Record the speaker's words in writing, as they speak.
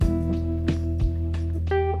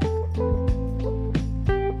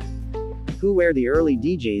Who were the early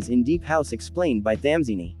DJs in Deep House? Explained by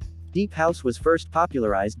Thamzini. Deep House was first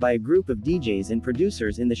popularized by a group of DJs and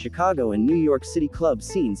producers in the Chicago and New York City club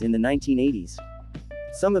scenes in the 1980s.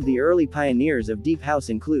 Some of the early pioneers of Deep House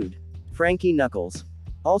include Frankie Knuckles.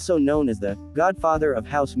 Also known as the godfather of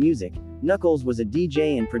house music, Knuckles was a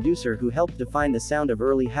DJ and producer who helped define the sound of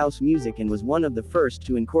early house music and was one of the first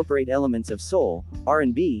to incorporate elements of soul,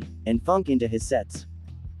 R&B, and funk into his sets.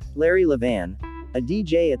 Larry Levan. A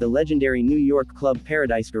DJ at the legendary New York club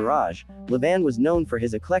Paradise Garage, Levan was known for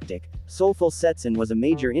his eclectic, soulful sets and was a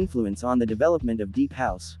major influence on the development of Deep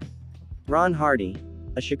House. Ron Hardy.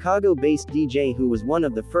 A Chicago-based DJ who was one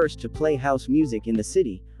of the first to play house music in the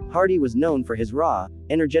city, Hardy was known for his raw,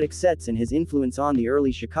 energetic sets and his influence on the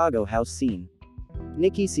early Chicago house scene.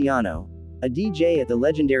 Nicky Siano. A DJ at the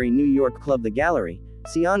legendary New York club The Gallery,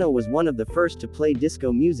 Siano was one of the first to play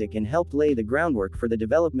disco music and helped lay the groundwork for the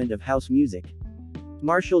development of house music.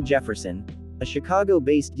 Marshall Jefferson. A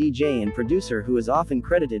Chicago-based DJ and producer who is often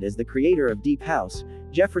credited as the creator of Deep House,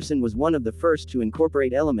 Jefferson was one of the first to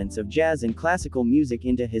incorporate elements of jazz and classical music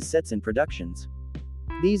into his sets and productions.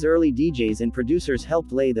 These early DJs and producers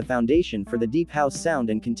helped lay the foundation for the Deep House sound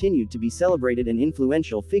and continued to be celebrated and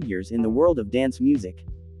influential figures in the world of dance music.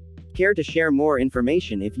 Care to share more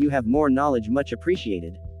information? If you have more knowledge, much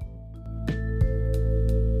appreciated.